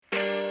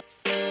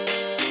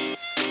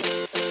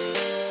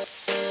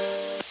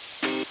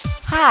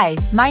Hi,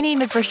 my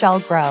name is Rochelle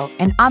Groh,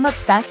 and I'm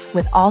obsessed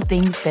with all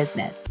things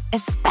business,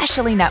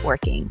 especially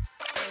networking.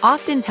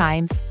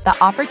 Oftentimes, the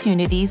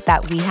opportunities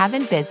that we have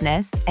in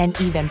business and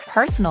even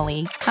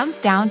personally comes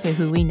down to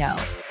who we know.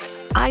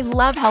 I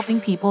love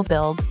helping people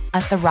build a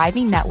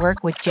thriving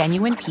network with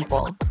genuine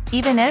people,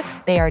 even if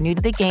they are new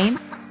to the game,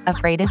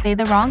 afraid to say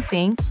the wrong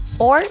thing,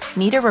 or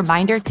need a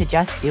reminder to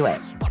just do it.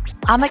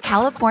 I'm a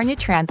California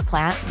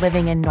transplant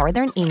living in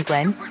Northern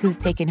England who's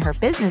taken her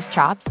business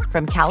chops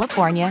from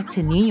California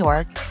to New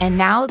York and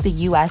now the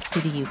US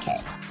to the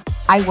UK.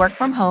 I work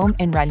from home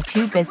and run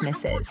 2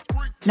 businesses.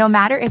 No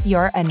matter if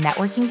you're a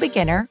networking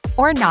beginner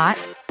or not,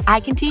 I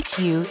can teach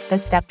you the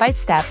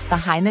step-by-step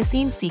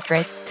behind-the-scenes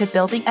secrets to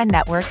building a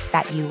network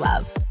that you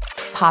love.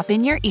 Pop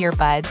in your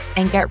earbuds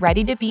and get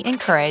ready to be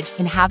encouraged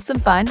and have some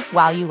fun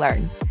while you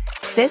learn.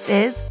 This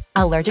is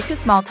Allergic to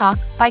Small Talk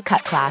by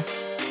Cut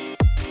Class.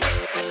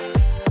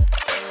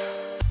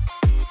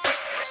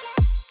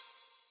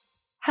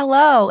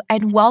 Hello,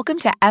 and welcome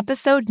to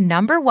episode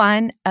number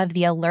 1 of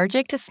the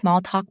Allergic to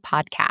Small Talk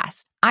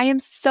podcast. I am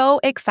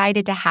so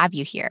excited to have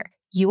you here.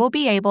 You will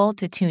be able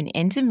to tune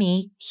into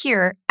me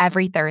here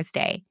every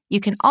Thursday. You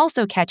can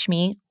also catch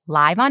me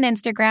live on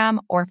Instagram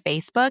or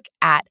Facebook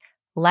at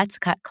Let's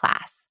Cut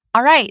Class.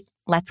 All right,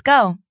 let's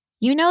go.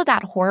 You know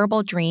that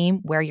horrible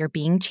dream where you're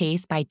being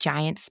chased by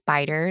giant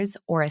spiders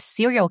or a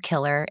serial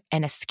killer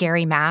in a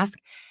scary mask,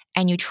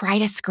 and you try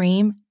to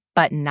scream,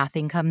 but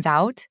nothing comes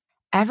out?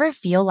 Ever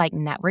feel like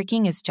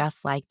networking is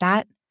just like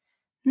that?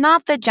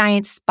 Not the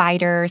giant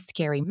spider,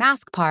 scary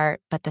mask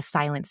part, but the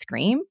silent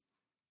scream?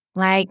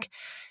 Like,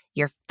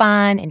 you're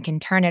fun and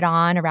can turn it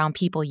on around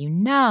people you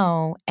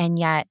know, and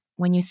yet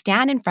when you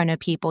stand in front of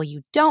people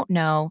you don't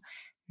know,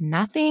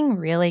 nothing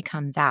really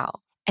comes out.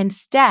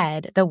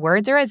 Instead, the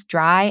words are as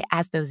dry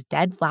as those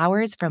dead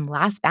flowers from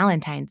last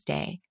Valentine's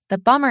Day. The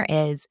bummer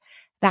is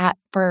that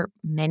for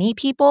many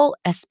people,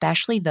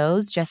 especially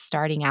those just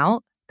starting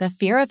out, the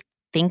fear of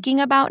thinking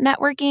about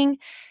networking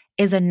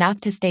is enough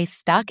to stay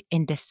stuck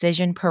in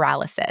decision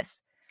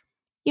paralysis.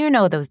 You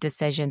know those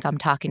decisions I'm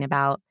talking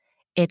about.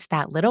 It's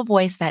that little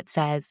voice that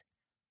says,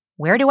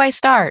 where do I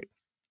start?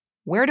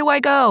 Where do I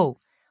go?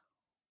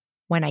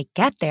 When I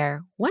get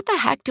there, what the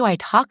heck do I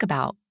talk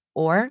about?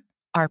 Or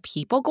are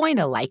people going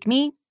to like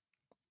me?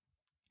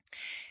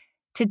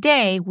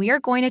 Today, we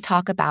are going to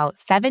talk about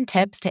 7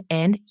 tips to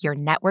end your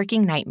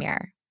networking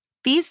nightmare.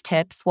 These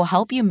tips will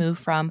help you move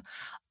from,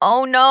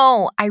 oh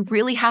no, I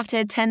really have to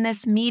attend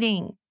this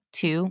meeting,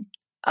 to,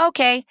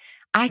 okay,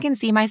 I can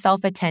see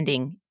myself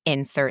attending,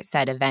 insert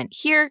said event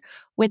here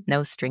with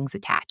no strings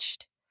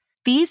attached.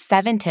 These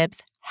 7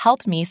 tips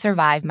helped me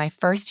survive my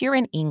first year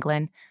in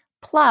England,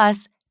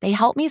 plus they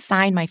helped me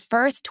sign my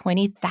first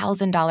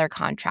 $20,000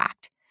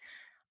 contract.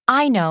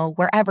 I know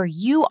wherever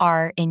you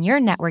are in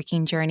your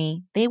networking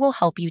journey, they will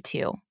help you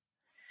too.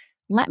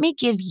 Let me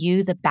give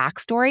you the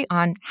backstory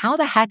on how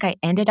the heck I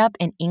ended up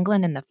in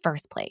England in the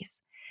first place.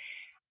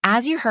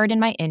 As you heard in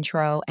my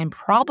intro, and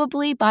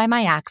probably by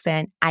my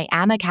accent, I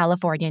am a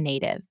California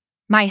native.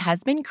 My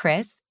husband,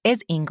 Chris,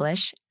 is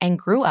English and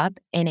grew up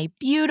in a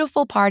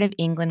beautiful part of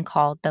England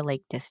called the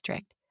Lake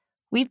District.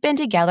 We've been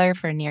together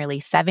for nearly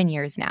 7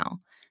 years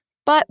now,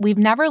 but we've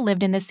never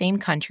lived in the same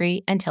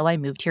country until I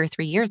moved here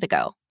 3 years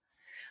ago.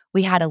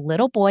 We had a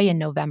little boy in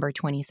November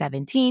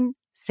 2017.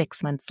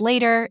 6 months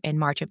later, in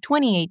March of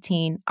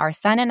 2018, our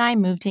son and I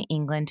moved to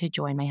England to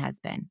join my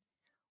husband.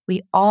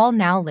 We all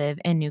now live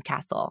in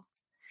Newcastle.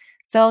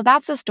 So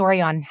that's the story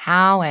on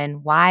how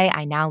and why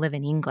I now live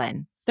in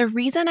England. The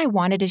reason I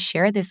wanted to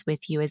share this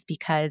with you is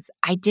because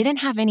I didn't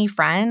have any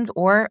friends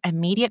or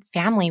immediate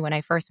family when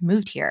I first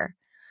moved here.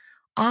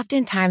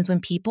 Oftentimes,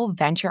 when people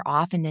venture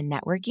off into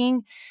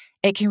networking,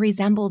 it can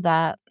resemble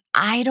the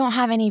I don't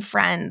have any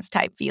friends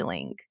type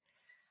feeling.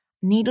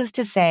 Needless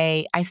to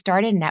say, I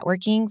started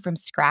networking from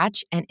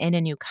scratch and in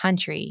a new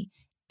country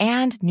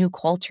and new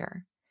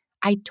culture.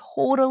 I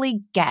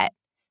totally get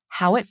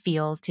how it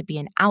feels to be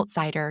an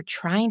outsider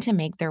trying to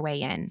make their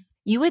way in.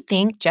 You would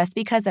think just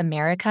because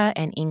America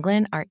and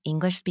England are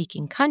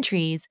English-speaking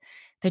countries,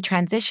 the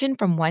transition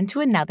from one to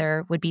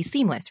another would be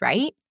seamless,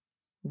 right?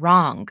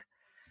 Wrong.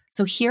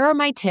 So here are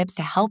my tips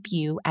to help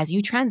you as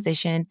you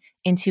transition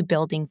into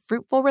building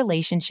fruitful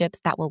relationships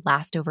that will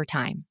last over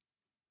time.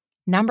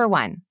 Number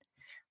 1.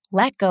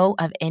 Let go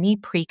of any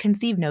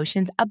preconceived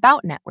notions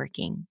about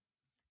networking.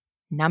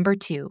 Number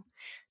 2,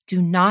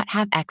 do not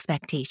have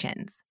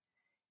expectations.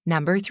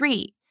 Number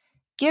 3,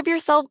 give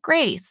yourself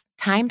grace,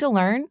 time to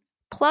learn,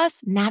 plus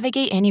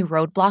navigate any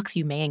roadblocks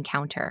you may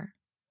encounter.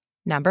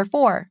 Number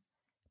 4,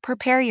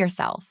 prepare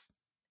yourself.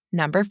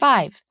 Number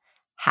 5,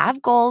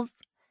 have goals.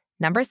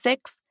 Number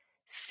 6,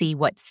 see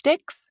what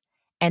sticks.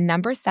 And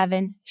number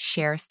 7,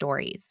 share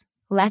stories.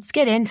 Let's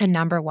get into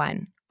number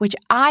 1, which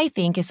I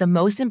think is the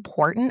most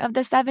important of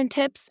the 7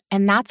 tips,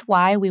 and that's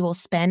why we will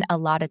spend a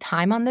lot of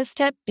time on this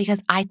tip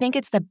because I think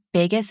it's the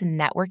biggest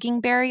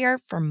networking barrier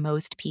for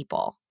most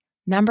people.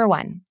 Number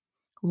 1,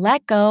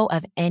 let go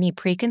of any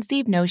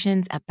preconceived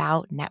notions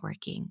about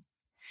networking.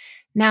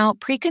 Now,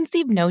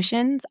 preconceived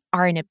notions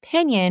are an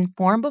opinion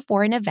formed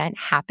before an event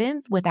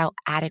happens without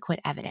adequate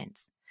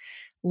evidence.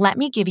 Let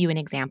me give you an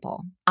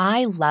example.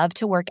 I love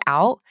to work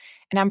out,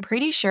 and I'm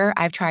pretty sure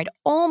I've tried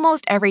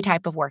almost every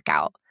type of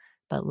workout.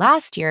 But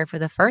last year, for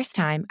the first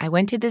time, I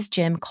went to this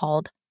gym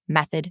called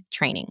Method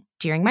Training.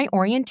 During my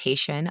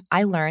orientation,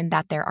 I learned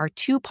that there are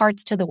two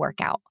parts to the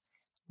workout: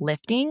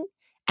 lifting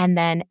and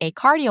then a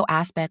cardio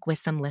aspect with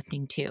some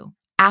lifting too.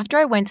 After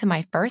I went to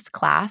my first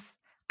class,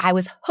 I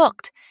was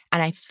hooked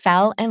and I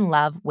fell in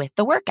love with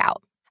the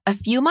workout. A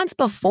few months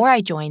before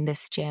I joined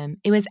this gym,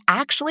 it was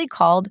actually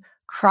called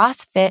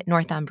CrossFit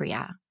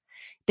Northumbria.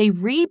 They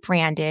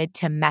rebranded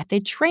to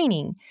Method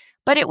Training,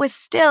 but it was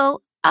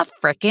still a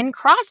frickin'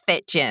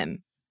 CrossFit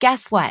gym.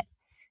 Guess what?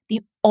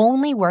 The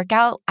only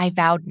workout I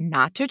vowed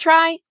not to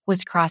try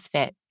was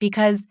CrossFit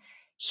because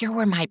here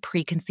were my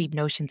preconceived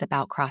notions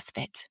about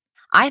CrossFit.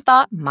 I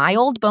thought my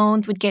old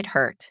bones would get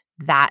hurt,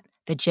 that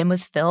the gym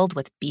was filled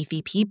with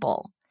beefy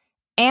people,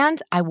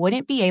 and I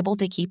wouldn't be able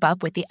to keep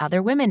up with the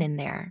other women in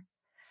there.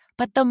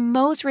 But the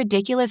most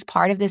ridiculous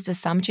part of this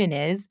assumption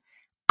is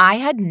I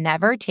had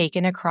never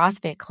taken a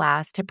CrossFit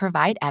class to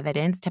provide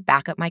evidence to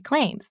back up my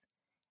claims.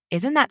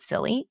 Isn't that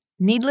silly?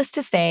 Needless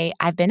to say,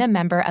 I've been a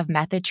member of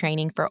Method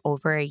Training for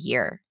over a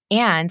year.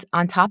 And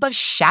on top of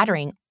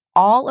shattering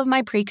all of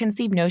my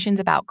preconceived notions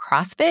about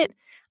CrossFit,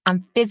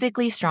 I'm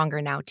physically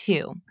stronger now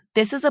too.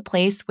 This is a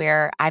place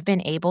where I've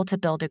been able to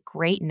build a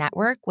great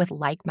network with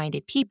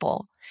like-minded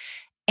people.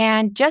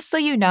 And just so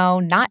you know,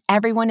 not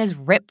everyone is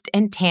ripped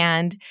and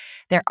tanned.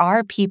 There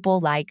are people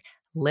like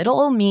little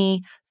old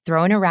me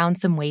throwing around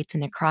some weights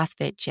in a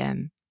CrossFit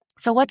gym.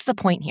 So what's the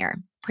point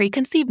here?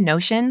 Preconceived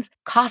notions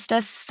cost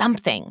us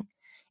something.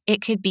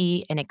 It could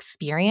be an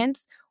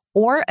experience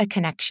or a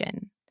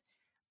connection.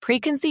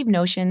 Preconceived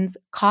notions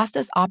cost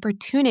us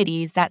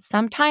opportunities that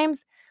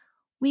sometimes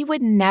we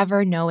would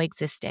never know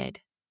existed.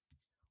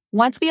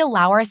 Once we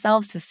allow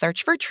ourselves to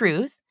search for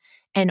truth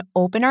and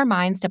open our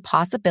minds to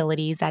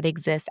possibilities that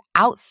exist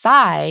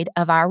outside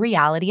of our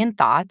reality and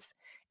thoughts,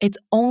 it's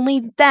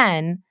only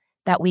then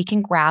that we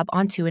can grab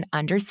onto an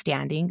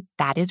understanding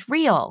that is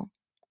real.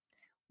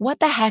 What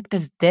the heck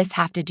does this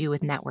have to do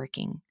with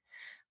networking?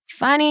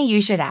 Funny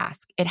you should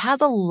ask. It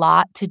has a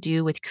lot to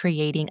do with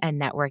creating a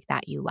network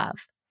that you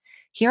love.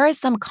 Here are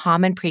some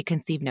common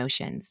preconceived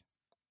notions.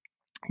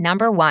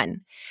 Number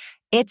 1,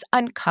 it's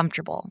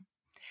uncomfortable.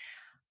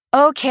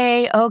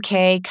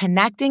 Okay,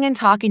 connecting and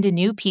talking to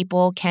new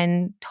people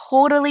can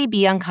totally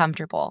be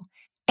uncomfortable.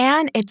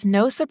 And it's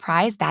no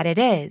surprise that it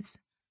is.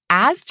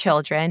 As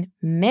children,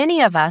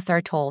 many of us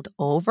are told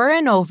over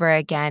and over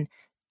again,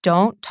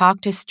 don't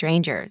talk to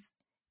strangers.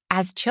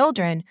 As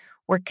children,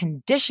 we're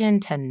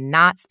conditioned to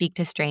not speak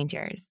to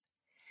strangers.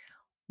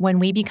 When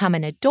we become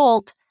an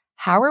adult,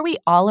 how are we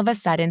all of a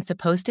sudden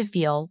supposed to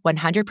feel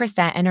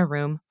 100% in a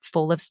room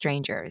full of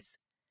strangers?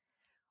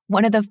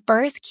 One of the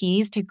first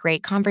keys to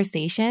great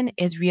conversation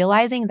is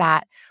realizing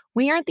that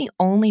we aren't the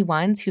only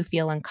ones who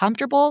feel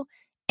uncomfortable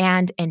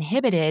and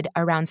inhibited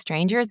around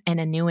strangers in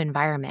a new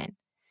environment.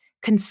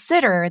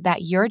 Consider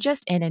that you're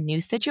just in a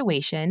new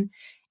situation,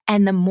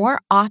 and the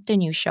more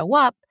often you show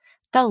up,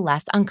 the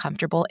less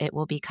uncomfortable it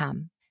will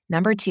become.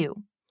 Number 2,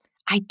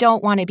 I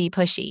don't want to be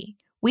pushy.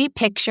 We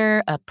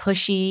picture a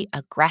pushy,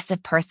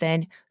 aggressive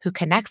person who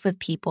connects with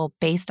people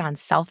based on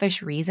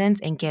selfish reasons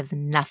and gives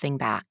nothing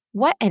back.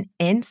 What an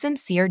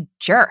insincere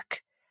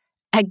jerk.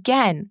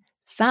 Again,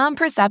 some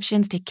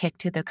perceptions to kick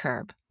to the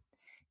curb.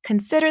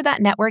 Consider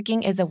that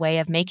networking is a way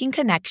of making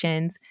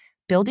connections,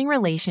 building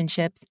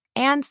relationships,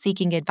 and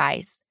seeking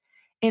advice.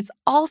 It's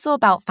also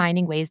about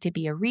finding ways to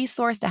be a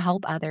resource to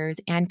help others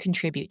and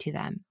contribute to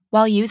them.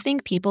 While you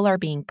think people are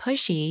being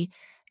pushy,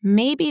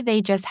 maybe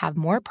they just have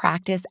more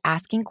practice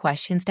asking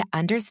questions to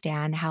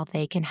understand how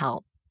they can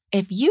help.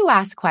 If you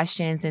ask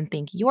questions and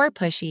think you're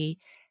pushy,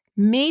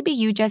 maybe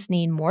you just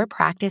need more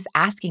practice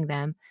asking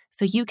them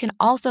so you can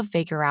also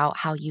figure out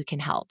how you can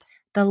help.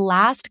 The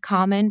last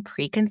common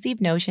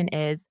preconceived notion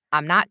is,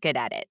 I'm not good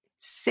at it.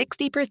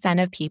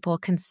 60% of people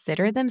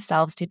consider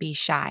themselves to be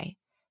shy.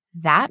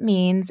 That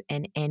means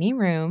in any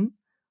room,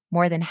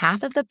 more than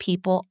half of the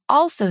people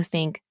also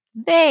think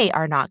they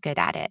are not good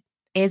at it.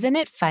 Isn't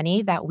it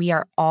funny that we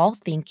are all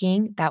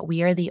thinking that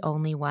we are the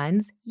only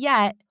ones,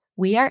 yet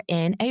we are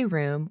in a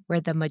room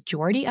where the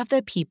majority of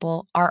the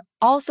people are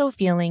also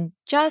feeling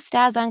just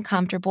as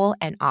uncomfortable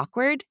and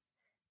awkward?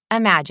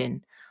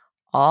 Imagine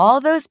all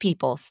those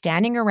people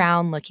standing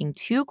around looking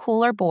too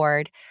cool or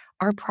bored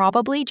are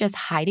probably just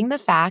hiding the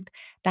fact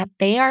that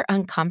they are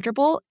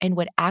uncomfortable and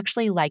would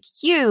actually like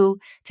you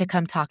to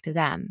come talk to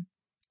them.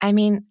 I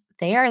mean,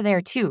 they are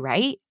there too,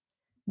 right?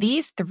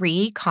 These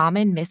 3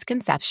 common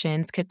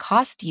misconceptions could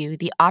cost you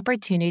the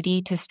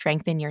opportunity to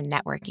strengthen your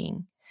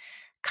networking.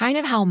 Kind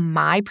of how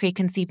my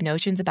preconceived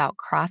notions about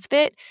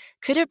CrossFit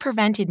could have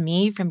prevented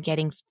me from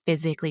getting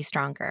physically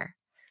stronger.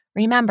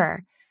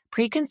 Remember,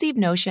 preconceived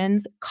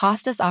notions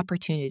cost us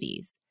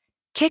opportunities.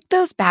 Kick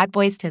those bad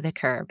boys to the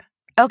curb.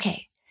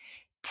 Okay,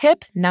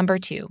 tip number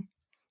 2,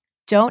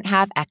 don't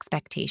have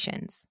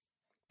expectations.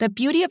 The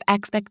beauty of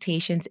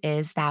expectations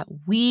is that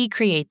we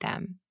create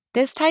them.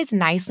 This ties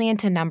nicely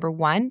into number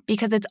 1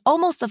 because it's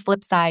almost the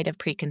flip side of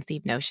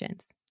preconceived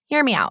notions.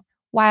 Hear me out.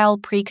 While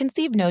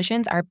preconceived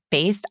notions are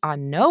based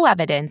on no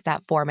evidence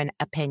that form an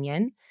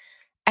opinion,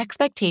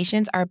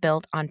 expectations are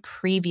built on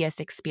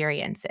previous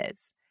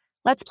experiences.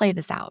 Let's play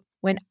this out.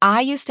 When I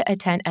used to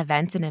attend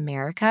events in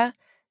America,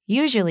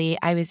 usually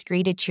I was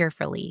greeted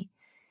cheerfully.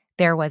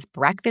 There was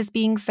breakfast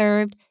being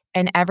served,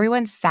 and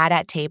everyone sat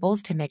at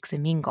tables to mix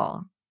and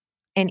mingle.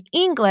 In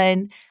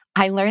England,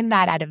 I learned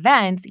that at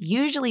events,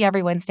 usually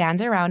everyone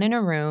stands around in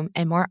a room,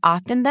 and more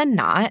often than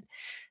not,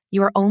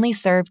 you are only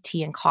served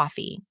tea and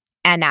coffee.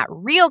 And at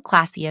real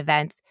classy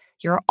events,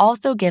 you're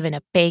also given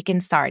a bacon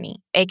sarnie,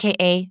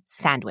 aka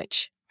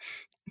sandwich.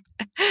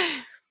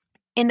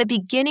 In the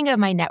beginning of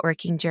my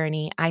networking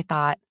journey, I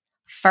thought,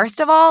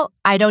 first of all,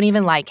 I don't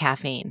even like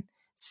caffeine.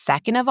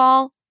 Second of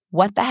all,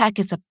 what the heck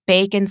is a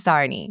bacon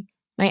sarnie?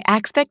 My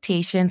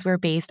expectations were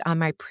based on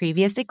my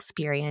previous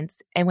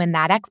experience, and when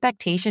that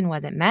expectation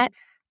wasn't met,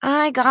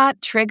 I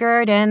got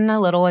triggered and a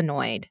little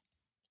annoyed.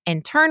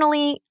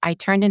 Internally, I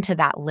turned into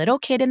that little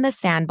kid in the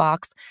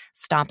sandbox,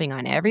 stomping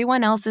on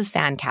everyone else's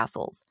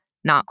sandcastles.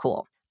 Not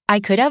cool. I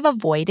could have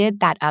avoided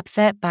that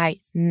upset by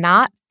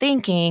not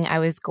thinking I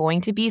was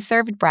going to be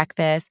served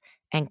breakfast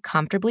and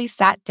comfortably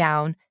sat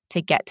down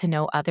to get to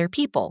know other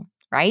people,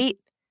 right?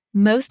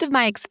 Most of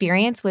my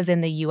experience was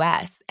in the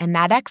US, and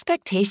that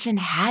expectation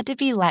had to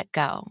be let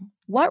go.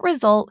 What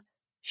result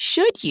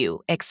should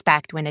you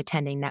expect when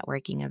attending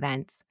networking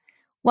events?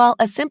 Well,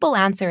 a simple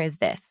answer is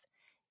this: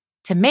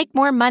 to make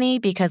more money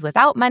because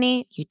without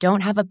money, you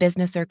don't have a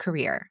business or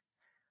career.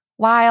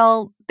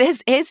 While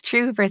this is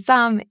true for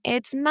some,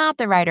 it's not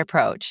the right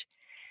approach.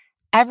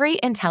 Every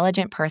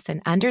intelligent person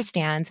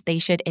understands they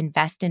should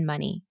invest in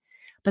money,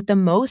 but the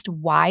most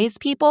wise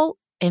people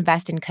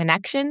invest in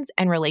connections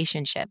and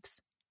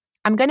relationships.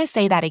 I'm going to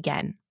say that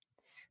again.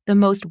 The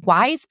most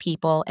wise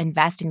people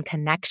invest in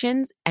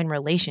connections and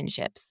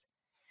relationships.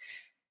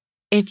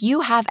 If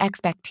you have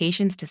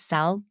expectations to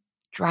sell,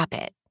 drop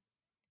it.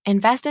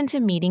 Invest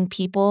into meeting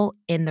people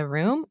in the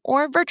room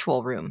or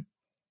virtual room.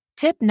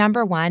 Tip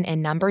number 1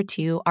 and number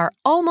 2 are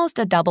almost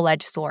a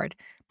double-edged sword,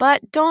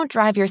 but don't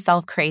drive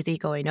yourself crazy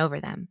going over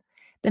them.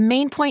 The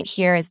main point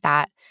here is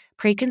that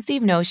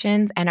preconceived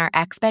notions and our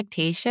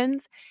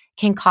expectations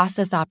can cost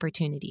us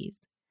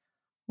opportunities.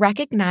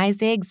 Recognize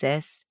they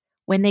exist.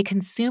 When they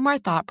consume our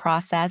thought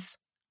process,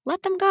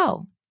 let them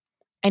go.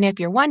 And if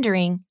you're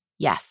wondering,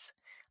 yes,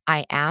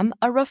 I am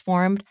a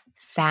reformed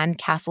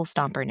sandcastle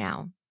stomper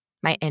now.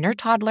 My inner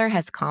toddler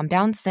has calmed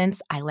down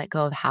since I let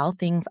go of how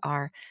things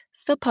are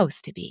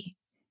supposed to be.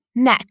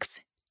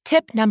 Next,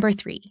 tip number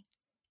 3.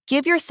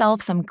 Give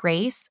yourself some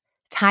grace,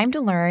 time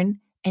to learn,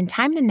 and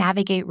time to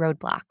navigate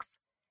roadblocks.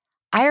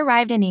 I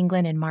arrived in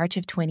England in March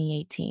of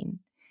 2018.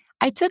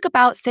 I took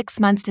about 6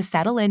 months to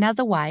settle in as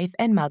a wife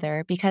and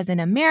mother because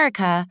in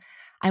America,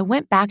 I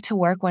went back to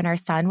work when our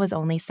son was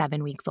only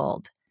 7 weeks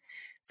old.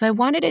 So I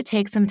wanted to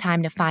take some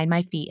time to find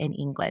my feet in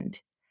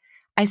England.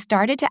 I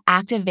started to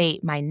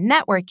activate my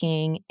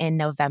networking in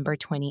November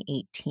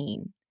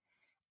 2018.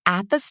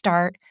 At the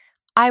start,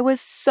 I was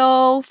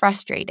so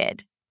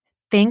frustrated.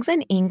 Things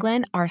in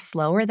England are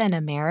slower than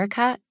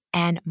America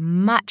and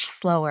much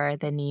slower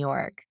than New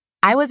York.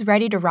 I was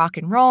ready to rock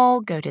and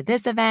roll, go to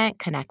this event,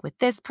 connect with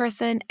this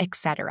person,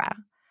 etc.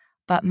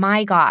 But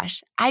my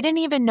gosh, I didn't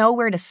even know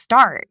where to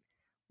start.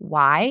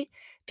 Why?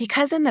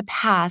 Because in the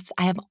past,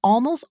 I have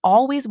almost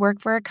always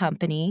worked for a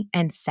company,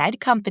 and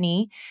said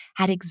company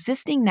had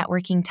existing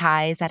networking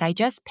ties that I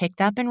just picked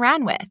up and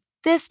ran with.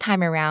 This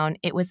time around,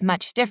 it was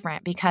much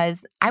different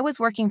because I was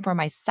working for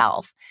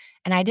myself,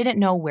 and I didn't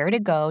know where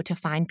to go to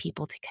find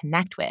people to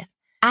connect with.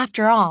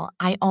 After all,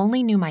 I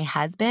only knew my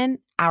husband,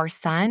 our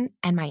son,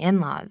 and my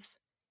in-laws.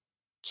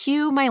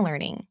 Cue my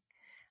learning.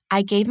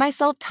 I gave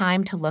myself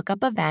time to look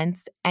up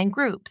events and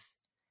groups.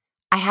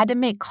 I had to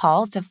make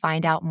calls to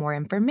find out more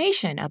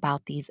information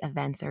about these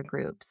events or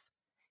groups.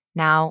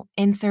 Now,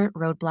 insert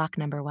roadblock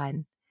number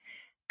 1.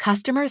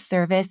 Customer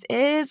service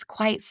is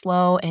quite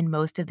slow in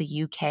most of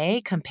the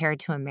UK compared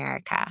to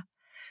America.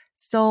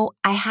 So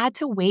I had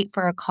to wait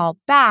for a call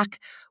back,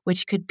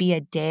 which could be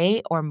a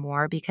day or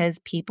more because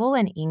people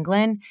in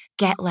England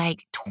get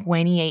like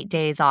 28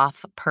 days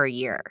off per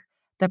year.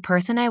 The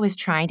person I was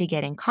trying to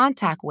get in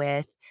contact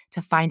with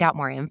to find out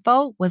more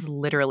info was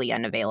literally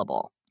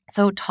unavailable.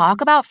 So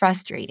talk about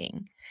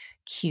frustrating.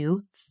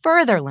 Cue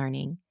further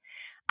learning.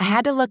 I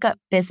had to look up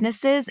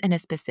businesses in a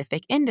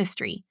specific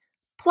industry,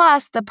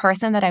 plus the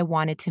person that I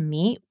wanted to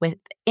meet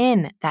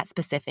within that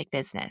specific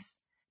business.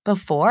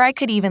 Before I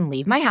could even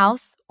leave my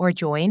house or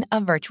join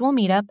a virtual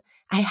meetup,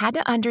 I had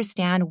to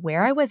understand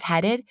where I was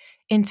headed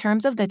in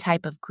terms of the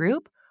type of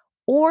group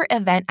or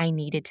event I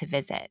needed to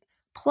visit,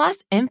 plus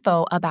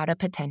info about a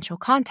potential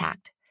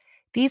contact.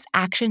 These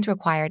actions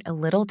required a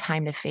little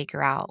time to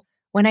figure out.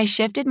 When I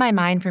shifted my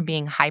mind from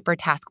being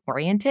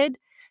hyper-task-oriented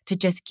to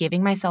just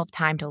giving myself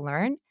time to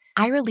learn,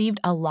 I relieved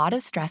a lot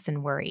of stress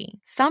and worry.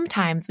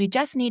 Sometimes we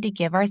just need to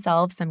give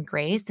ourselves some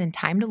grace and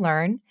time to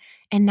learn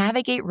and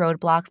navigate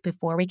roadblocks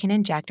before we can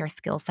inject our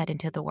skill set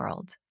into the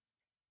world.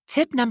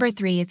 Tip number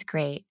 3 is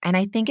great, and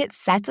I think it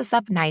sets us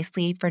up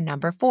nicely for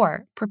number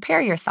 4, prepare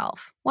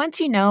yourself. Once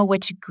you know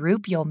which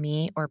group you'll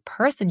meet or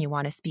person you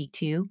want to speak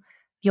to,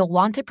 you'll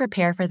want to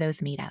prepare for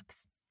those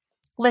meetups.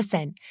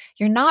 Listen,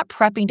 you're not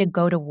prepping to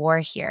go to war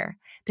here.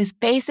 This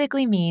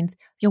basically means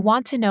you'll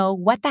want to know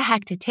what the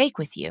heck to take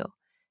with you.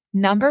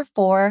 Number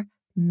 4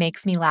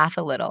 makes me laugh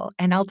a little,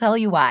 and I'll tell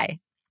you why.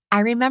 I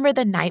remember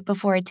the night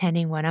before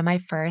attending one of my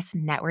first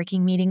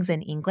networking meetings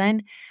in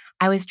England,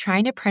 I was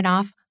trying to print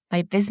off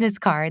my business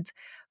cards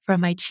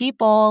from my cheap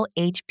old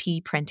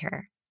HP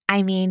printer.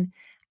 I mean,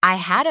 I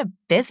had a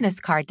business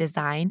card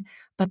design,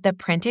 but the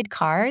printed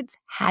cards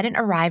hadn't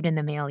arrived in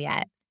the mail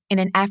yet. In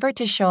an effort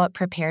to show up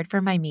prepared for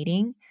my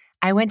meeting,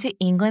 I went to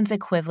England's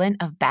equivalent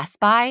of Best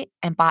Buy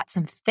and bought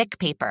some thick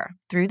paper,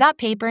 threw that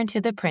paper into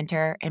the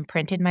printer and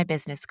printed my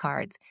business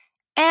cards,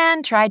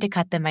 and tried to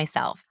cut them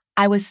myself.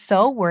 I was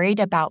so worried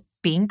about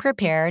being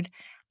prepared,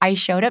 I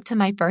showed up to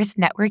my first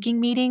networking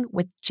meeting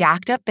with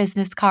jacked up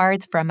business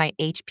cards from my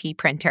HP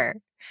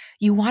printer.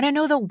 You want to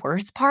know the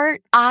worst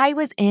part? I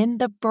was in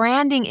the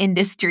branding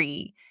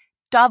industry.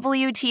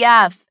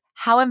 WTF.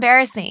 How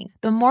embarrassing.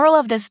 The moral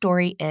of this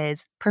story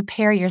is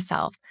prepare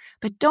yourself,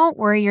 but don't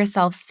worry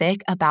yourself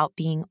sick about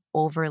being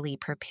overly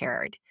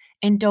prepared.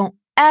 And don't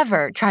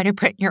ever try to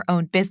print your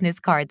own business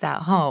cards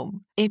at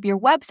home. If your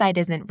website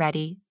isn't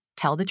ready,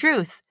 tell the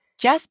truth.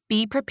 Just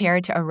be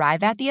prepared to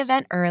arrive at the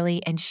event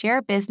early and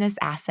share business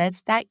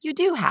assets that you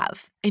do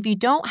have. If you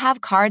don't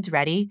have cards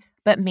ready,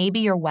 but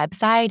maybe your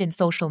website and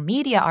social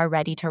media are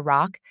ready to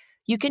rock,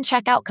 you can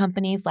check out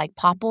companies like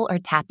Popl or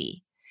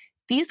Tappy.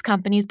 These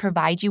companies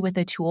provide you with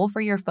a tool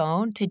for your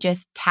phone to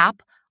just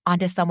tap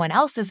onto someone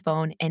else's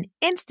phone and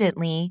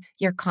instantly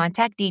your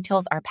contact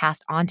details are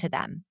passed on to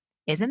them.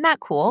 Isn't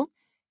that cool?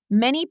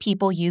 Many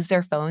people use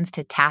their phones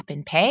to tap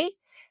and pay,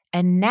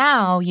 and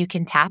now you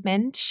can tap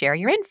and share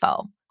your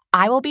info.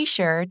 I will be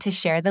sure to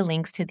share the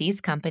links to these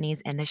companies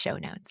in the show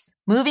notes.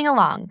 Moving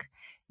along.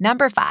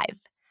 Number 5,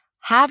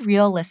 have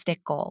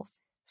realistic goals.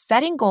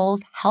 Setting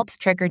goals helps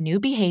trigger new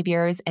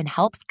behaviors and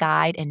helps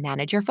guide and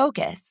manage your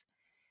focus.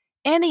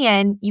 In the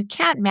end, you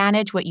can't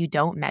manage what you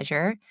don't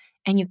measure,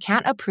 and you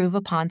can't improve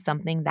upon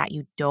something that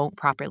you don't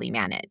properly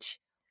manage.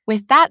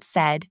 With that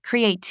said,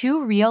 create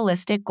 2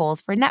 realistic goals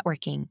for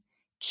networking.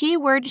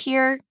 Keyword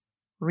here,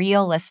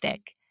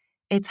 realistic.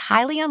 It's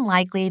highly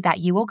unlikely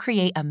that you will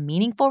create a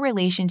meaningful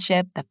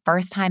relationship the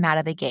first time out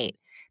of the gate.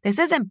 This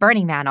isn't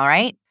Burning Man, all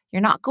right?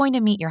 You're not going to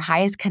meet your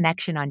highest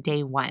connection on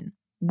day 1.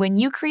 When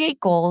you create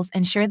goals,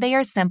 ensure they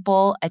are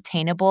simple,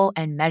 attainable,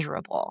 and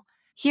measurable.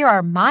 Here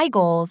are my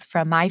goals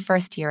from my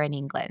first year in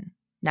England.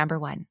 Number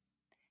 1,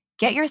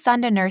 get your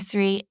son to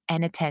nursery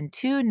and attend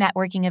 2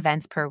 networking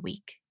events per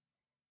week.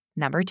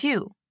 Number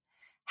 2,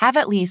 have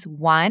at least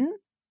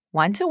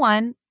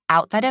one-to-one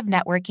outside of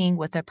networking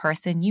with a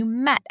person you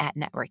met at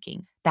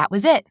networking. That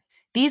was it.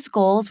 These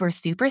goals were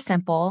super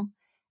simple,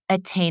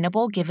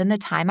 attainable given the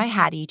time I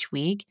had each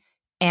week,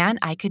 and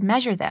I could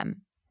measure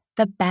them.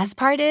 The best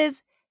part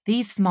is,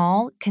 these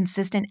small,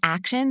 consistent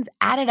actions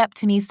added up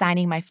to me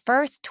signing my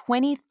first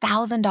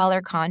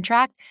 $20,000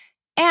 contract,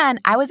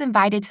 and I was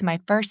invited to my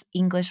first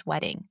English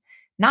wedding.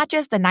 Not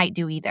just the night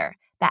do either,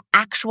 the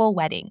actual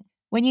wedding.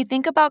 When you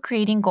think about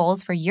creating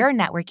goals for your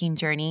networking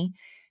journey,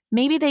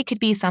 maybe they could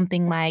be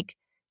something like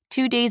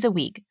 2 days a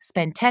week,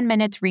 spend 10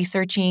 minutes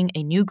researching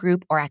a new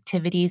group or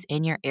activities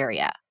in your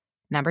area.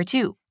 Number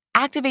 2,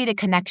 activate a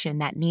connection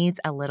that needs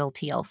a little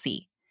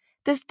TLC.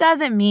 This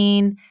doesn't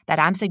mean that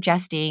I'm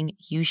suggesting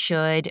you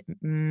should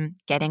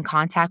get in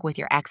contact with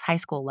your ex-high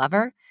school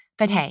lover,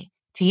 but hey,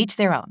 to each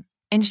their own.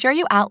 Ensure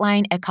you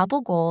outline a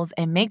couple goals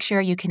and make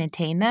sure you can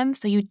attain them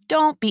so you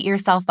don't beat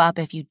yourself up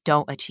if you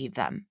don't achieve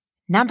them.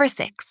 Number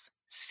 6,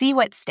 see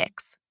what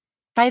sticks.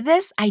 By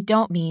this, I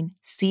don't mean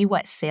see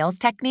what sales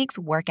techniques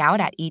work out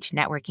at each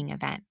networking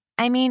event.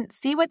 I mean,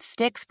 see what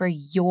sticks for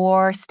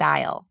your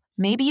style.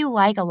 Maybe you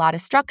like a lot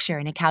of structure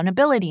and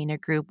accountability in a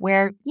group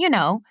where,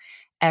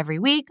 every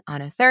week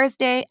on a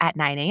Thursday at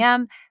 9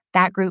 a.m.,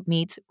 that group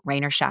meets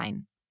rain or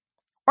shine.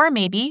 Or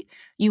maybe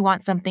you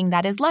want something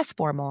that is less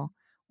formal,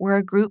 where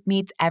a group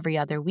meets every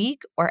other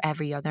week or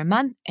every other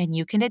month and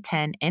you can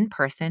attend in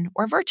person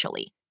or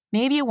virtually.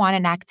 Maybe you want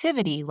an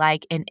activity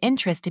like an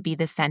interest to be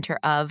the center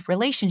of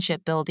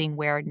relationship building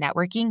where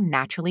networking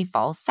naturally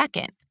falls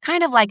second,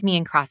 kind of like me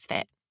in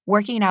CrossFit.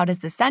 Working out is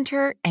the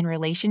center and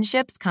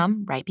relationships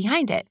come right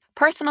behind it.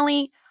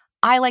 Personally,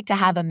 I like to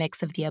have a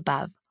mix of the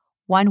above.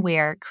 One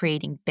where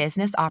creating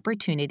business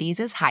opportunities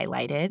is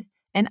highlighted,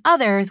 and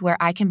others where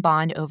I can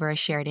bond over a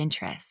shared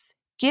interest.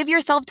 Give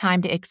yourself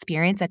time to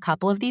experience a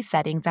couple of these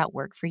settings that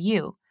work for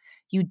you.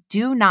 You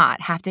do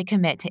not have to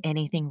commit to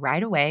anything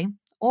right away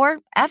or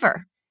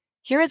ever.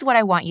 Here is what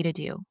I want you to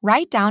do.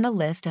 Write down a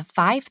list of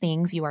 5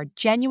 things you are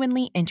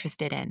genuinely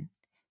interested in.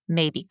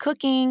 Maybe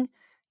cooking,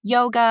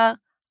 yoga,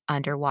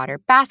 underwater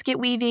basket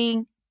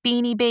weaving,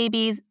 Beanie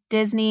Babies,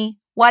 Disney,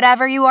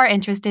 whatever you are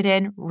interested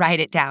in, write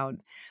it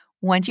down.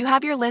 Once you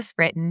have your list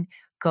written,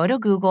 go to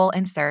Google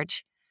and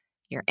search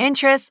your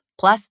interests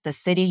plus the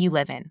city you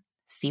live in.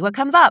 See what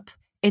comes up.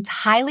 It's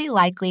highly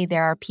likely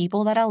there are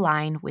people that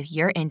align with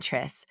your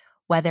interests,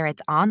 whether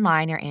it's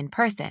online or in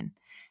person.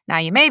 Now,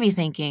 you may be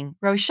thinking,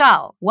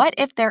 Rochelle, what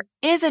if there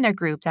isn't a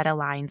group that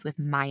aligns with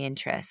my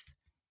interests?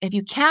 If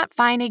you can't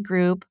find a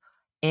group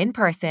in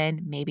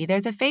person, maybe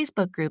there's a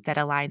Facebook group that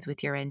aligns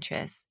with your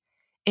interests.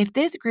 If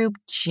this group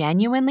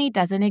genuinely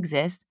doesn't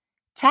exist,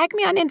 tag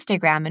me on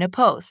Instagram in a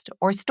post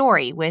or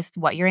story with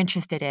what you're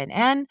interested in,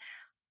 and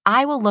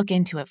I will look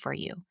into it for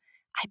you.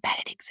 I bet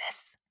it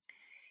exists.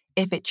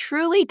 If it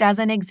truly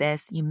doesn't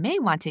exist, you may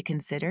want to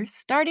consider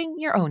starting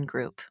your own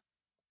group.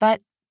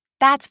 But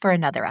that's for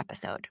another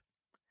episode.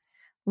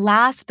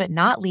 Last but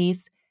not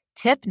least,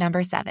 tip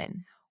number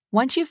 7.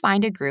 Once you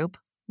find a group,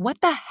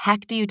 what the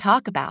heck do you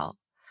talk about?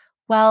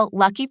 Well,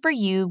 lucky for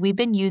you, we've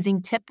been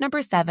using tip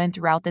number 7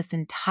 throughout this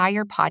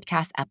entire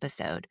podcast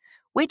episode,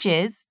 which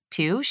is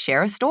to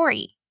share a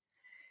story.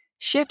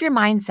 Shift your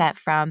mindset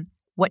from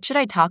what should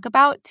I talk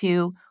about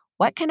to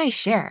what can I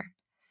share?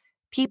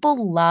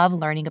 People love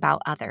learning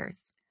about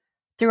others.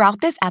 Throughout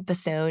this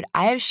episode,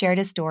 I have shared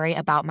a story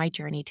about my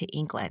journey to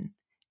England.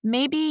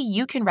 Maybe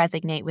you can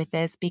resonate with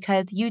this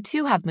because you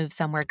too have moved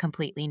somewhere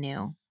completely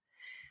new.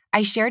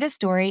 I shared a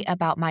story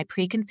about my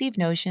preconceived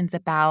notions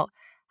about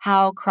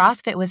how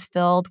CrossFit was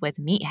filled with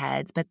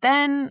meatheads, but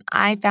then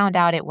I found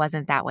out it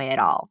wasn't that way at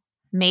all.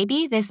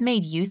 Maybe this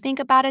made you think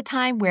about a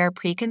time where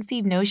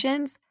preconceived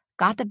notions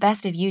got the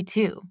best of you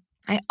too.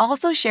 I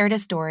also shared a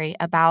story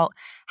about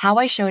how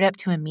I showed up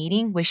to a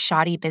meeting with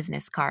shoddy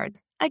business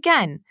cards.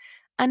 Again,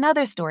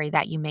 another story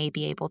that you may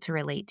be able to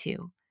relate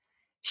to.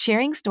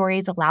 Sharing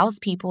stories allows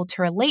people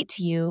to relate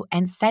to you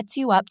and sets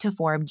you up to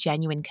form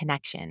genuine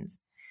connections.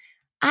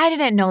 I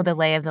didn't know the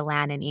lay of the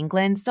land in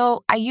England,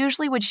 so I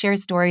usually would share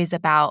stories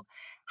about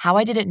how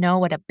I didn't know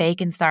what a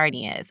bacon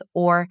sarnie is,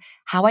 or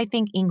how I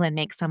think England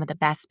makes some of the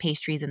best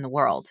pastries in the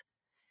world.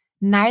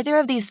 Neither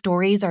of these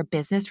stories are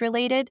business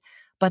related,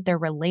 but they're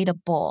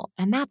relatable,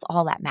 and that's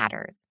all that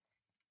matters.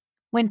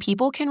 When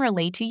people can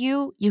relate to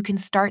you, you can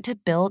start to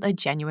build a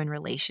genuine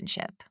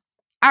relationship.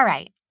 All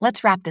right,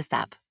 let's wrap this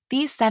up.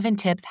 These 7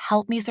 tips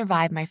helped me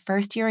survive my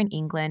first year in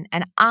England,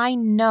 and I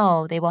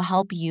know they will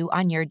help you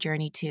on your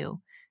journey too,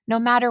 no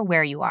matter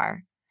where you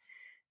are.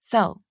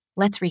 So,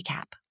 let's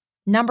recap.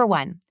 Number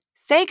 1,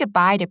 say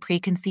goodbye to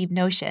preconceived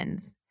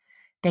notions.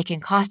 They can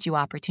cost you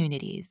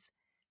opportunities.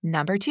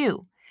 Number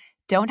 2,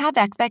 don't have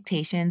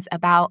expectations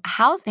about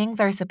how things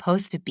are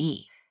supposed to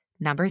be.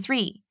 Number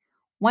 3,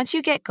 once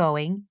you get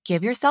going,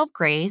 give yourself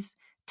grace,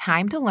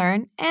 time to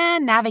learn,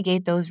 and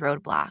navigate those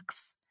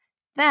roadblocks.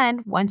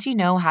 Then, once you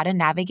know how to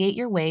navigate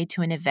your way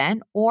to an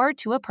event or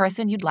to a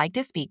person you'd like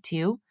to speak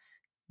to,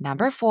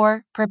 number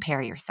 4,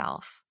 prepare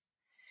yourself.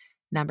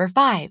 Number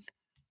 5,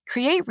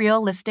 create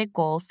realistic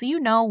goals so you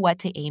know what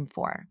to aim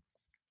for.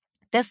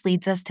 This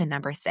leads us to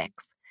number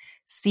 6,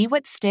 see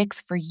what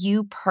sticks for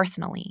you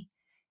personally.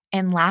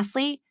 And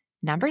lastly,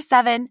 number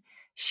 7,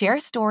 share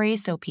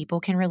stories so people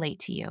can relate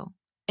to you.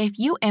 If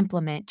you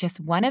implement just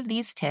one of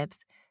these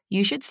tips,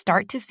 you should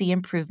start to see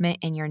improvement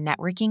in your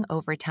networking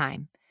over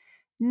time.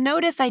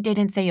 Notice I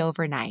didn't say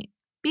overnight.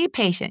 Be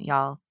patient,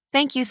 y'all.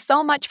 Thank you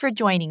so much for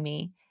joining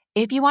me.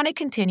 If you want to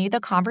continue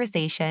the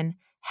conversation,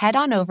 head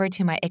on over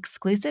to my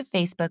exclusive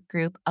Facebook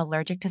group,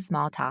 Allergic to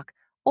Small Talk,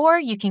 or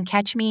you can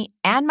catch me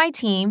and my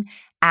team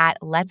at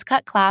Let's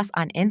Cut Class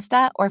on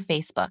Insta or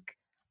Facebook.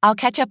 I'll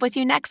catch up with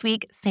you next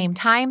week, same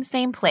time,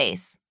 same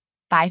place.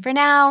 Bye for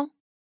now.